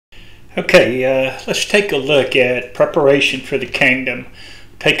Okay, let's take a look at preparation for the kingdom.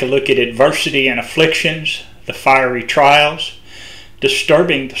 Take a look at adversity and afflictions, the fiery trials,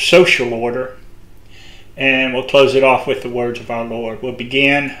 disturbing the social order, and we'll close it off with the words of our Lord. We'll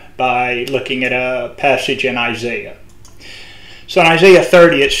begin by looking at a passage in Isaiah. So in Isaiah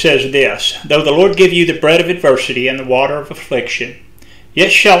 30 it says this, "Though the Lord give you the bread of adversity and the water of affliction,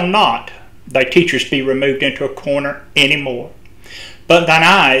 yet shall not thy teachers be removed into a corner any more. But thine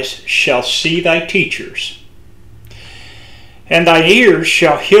eyes shall see thy teachers, and thine ears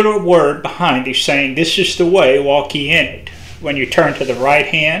shall hear a word behind thee, saying, This is the way, walk ye in it, when you turn to the right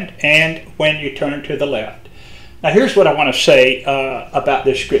hand, and when you turn to the left." Now here's what I want to say about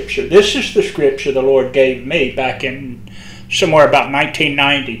this scripture. This is the scripture the Lord gave me back in somewhere about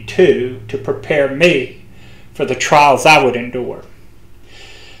 1992 to prepare me for the trials I would endure.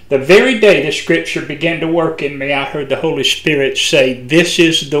 The very day the scripture began to work in me, I heard the Holy Spirit say, "This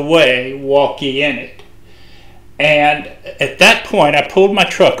is the way, walk ye in it." And at that point, I pulled my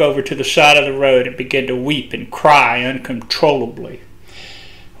truck over to the side of the road and began to weep and cry uncontrollably.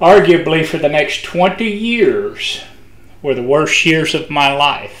 Arguably, for the next 20 years were the worst years of my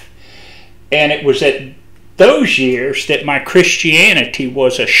life. And it was at those years that my Christianity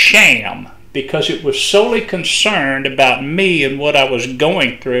was a sham, because it was solely concerned about me and what I was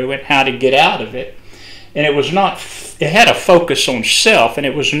going through and how to get out of it. And it had a focus on self, and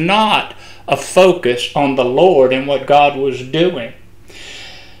it was not a focus on the Lord and what God was doing.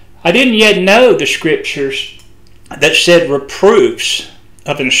 I didn't yet know the scriptures that said reproofs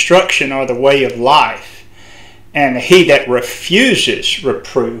of instruction are the way of life, and he that refuses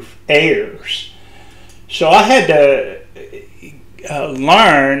reproof errs. So I had to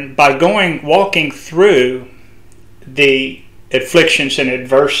learn by walking through the afflictions and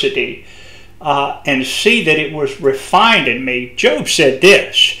adversity and see that it was refined in me. Job said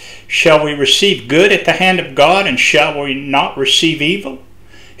this, "Shall we receive good at the hand of God, and shall we not receive evil?"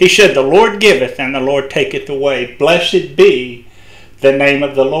 He said, "The Lord giveth, and the Lord taketh away. Blessed be the name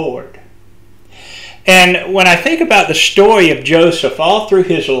of the Lord." And when I think about the story of Joseph, all through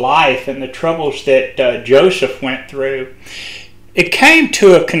his life and the troubles that Joseph went through, it came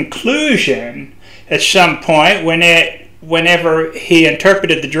to a conclusion at some point whenever he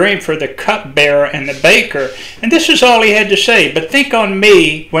interpreted the dream for the cupbearer and the baker. And this is all he had to say, "But think on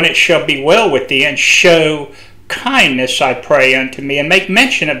me when it shall be well with thee, and show kindness, I pray, unto me, and make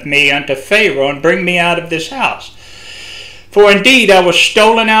mention of me unto Pharaoh, and bring me out of this house. For indeed I was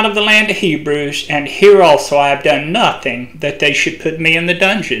stolen out of the land of Hebrews, and here also I have done nothing that they should put me in the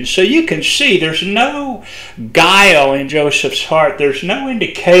dungeon." So you can see there's no guile in Joseph's heart. There's no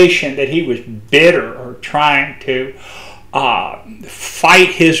indication that he was bitter or trying to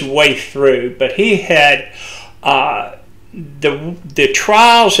fight his way through. But he had the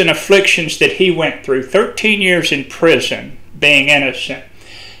trials and afflictions that he went through, 13 years in prison, being innocent,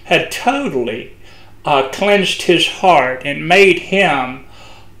 had totally cleansed his heart and made him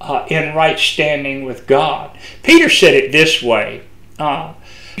in right standing with God. Peter said it this way,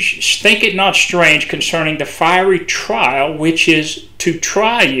 "Think it not strange concerning the fiery trial which is to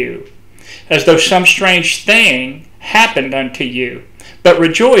try you, as though some strange thing happened unto you. But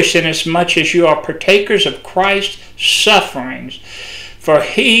rejoice inasmuch as you are partakers of Christ's sufferings. For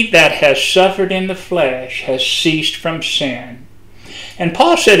he that has suffered in the flesh has ceased from sin." And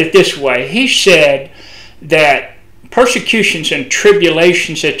Paul said it this way. He said that persecutions and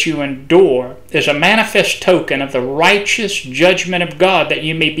tribulations that you endure is a manifest token of the righteous judgment of God, that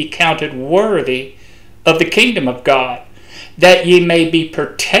ye may be counted worthy of the kingdom of God, that ye may be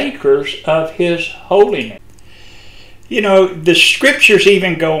partakers of his holiness. You know, the scriptures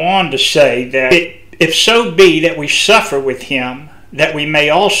even go on to say that if so be that we suffer with him, that we may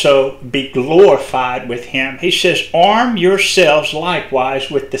also be glorified with him. He says, "Arm yourselves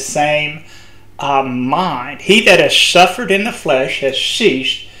likewise with the same mind. He that has suffered in the flesh has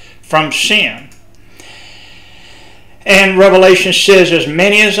ceased from sin." And Revelation says, "As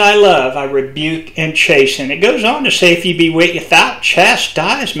many as I love, I rebuke and chasten." It goes on to say, "If you be without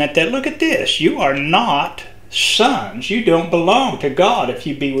chastisement," that look at this, you are not sons. You don't belong to God if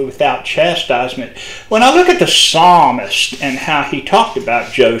you be without chastisement. When I look at the psalmist and how he talked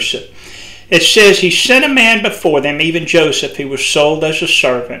about Joseph, it says, "He sent a man before them, even Joseph, who was sold as a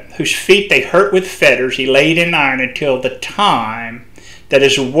servant, whose feet they hurt with fetters, he laid in iron until the time that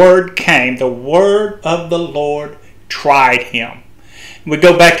his word came. The word of the Lord tried him." We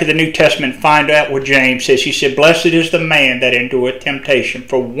go back to the New Testament and find out what James says. He said, "Blessed is the man that endureth temptation,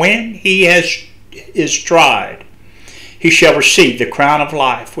 for when he is tried, he shall receive the crown of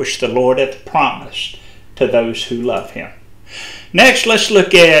life which the Lord hath promised to those who love him." Next, let's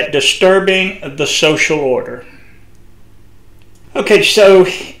look at disturbing the social order. Okay, so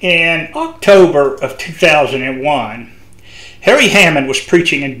in October of 2001, Harry Hammond was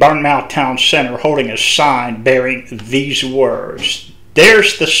preaching in Bournemouth Town Center holding a sign bearing these words.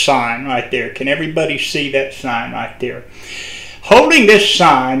 There's the sign right there. Can everybody see that sign right there? Holding this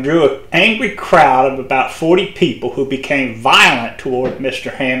sign drew an angry crowd of about 40 people who became violent toward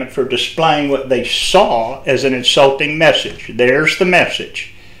Mr. Hammond for displaying what they saw as an insulting message. There's the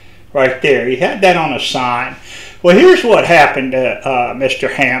message right there. He had that on a sign. Well, here's what happened to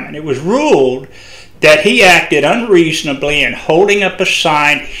Mr. Hammond. It was ruled that he acted unreasonably in holding up a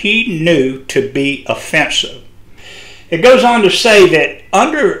sign he knew to be offensive. It goes on to say that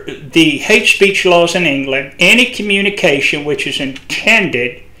under the hate speech laws in England, any communication which is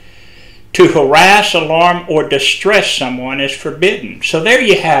intended to harass, alarm, or distress someone is forbidden. So there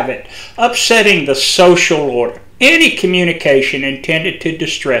you have it, upsetting the social order. Any communication intended to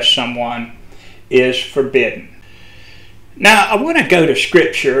distress someone is forbidden. Now, I want to go to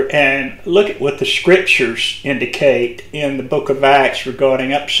Scripture and look at what the Scriptures indicate in the book of Acts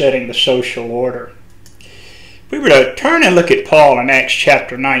regarding upsetting the social order. If we were to turn and look at Paul in Acts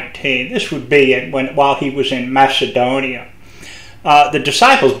chapter 19, this would be while he was in Macedonia. The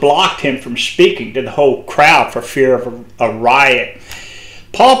disciples blocked him from speaking to the whole crowd for fear of a riot.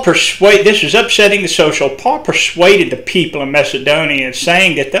 This is upsetting the social. Paul persuaded the people in Macedonia,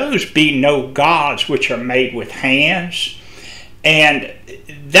 saying that those be no gods which are made with hands. And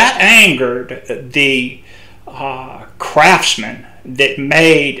that angered the craftsmen that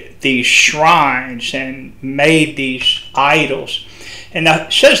made these shrines and made these idols. And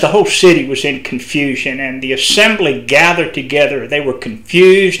it says the whole city was in confusion, and the assembly gathered together. They were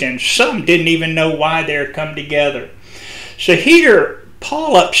confused, and some didn't even know why they had come together. So here,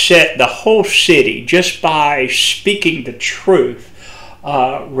 Paul upset the whole city just by speaking the truth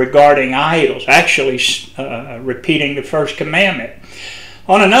regarding idols, actually repeating the first commandment.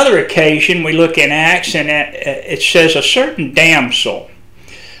 On another occasion, we look in Acts, and it says a certain damsel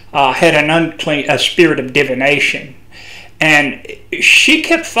had a spirit of divination, and she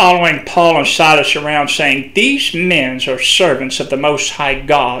kept following Paul and Silas around, saying, "These men are servants of the Most High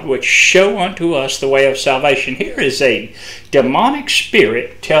God, which show unto us the way of salvation." Here is a demonic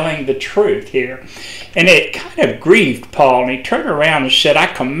spirit telling the truth here. And it kind of grieved Paul, and he turned around and said, "I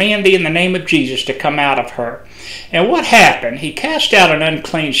command thee in the name of Jesus to come out of her." And what happened? He cast out an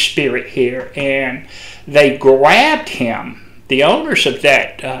unclean spirit here, and they grabbed him. The owners of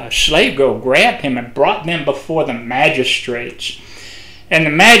that slave girl grabbed him and brought them before the magistrates. And the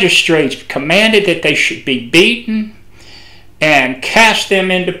magistrates commanded that they should be beaten and cast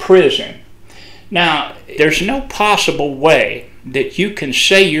them into prison. Now, there's no possible way that you can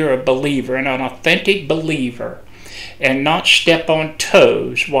say you're a believer and an authentic believer and not step on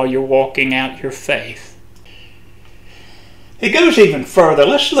toes while you're walking out your faith. It goes even further.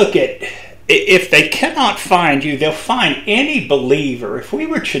 Let's look at, if they cannot find you, they'll find any believer. If we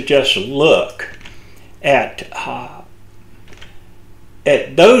were to just look at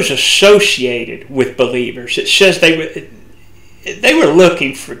those associated with believers, it says they were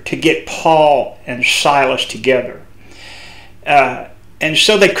looking to get Paul and Silas together. And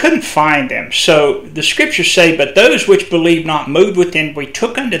so they couldn't find them. So the scriptures say, "But those which believed not moved within, we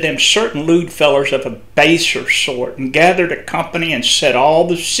took unto them certain lewd fellows of a baser sort, and gathered a company, and set all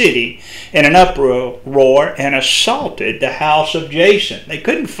the city in an uproar, and assaulted the house of Jason." They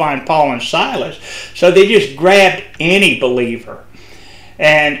couldn't find Paul and Silas, so they just grabbed any believer.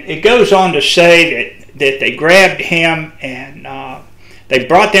 And it goes on to say that they grabbed him, and they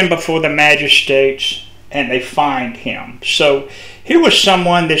brought them before the magistrates, and they fined him. So here was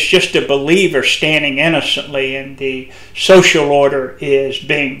someone that's just a believer standing innocently, and the social order is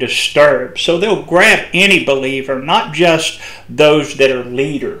being disturbed. So they'll grab any believer, not just those that are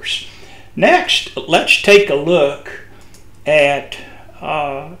leaders. Next, let's take a look at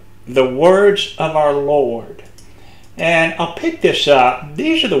the words of our Lord. And I'll pick this up.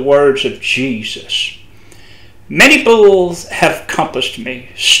 These are the words of Jesus. "Many bulls have compassed me,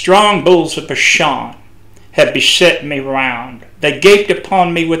 strong bulls of Bashan have beset me round. They gaped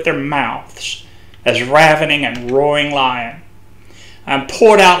upon me with their mouths, as ravening and roaring lion. I am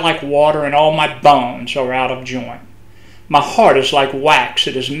poured out like water, and all my bones are out of joint. My heart is like wax,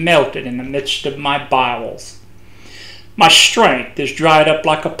 it is melted in the midst of my bowels. My strength is dried up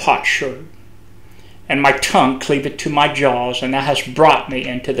like a potsherd, and my tongue cleaveth to my jaws, and thou hast brought me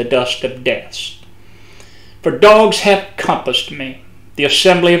into the dust of death. For dogs have compassed me, the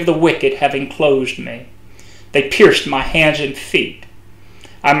assembly of the wicked have enclosed me. They pierced my hands and feet.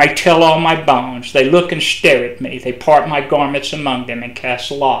 I may tell all my bones. They look and stare at me. They part my garments among them and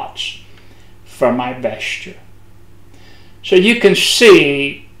cast lots for my vesture. So you can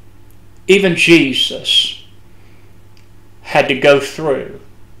see, even Jesus had to go through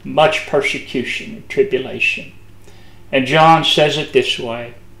much persecution and tribulation. And John says it this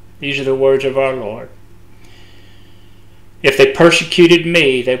way. These are the words of our Lord. If they persecuted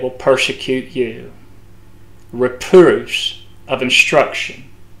me, they will persecute you. Reproofs of instruction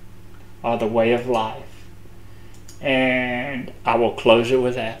are the way of life. And I will close it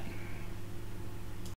with that.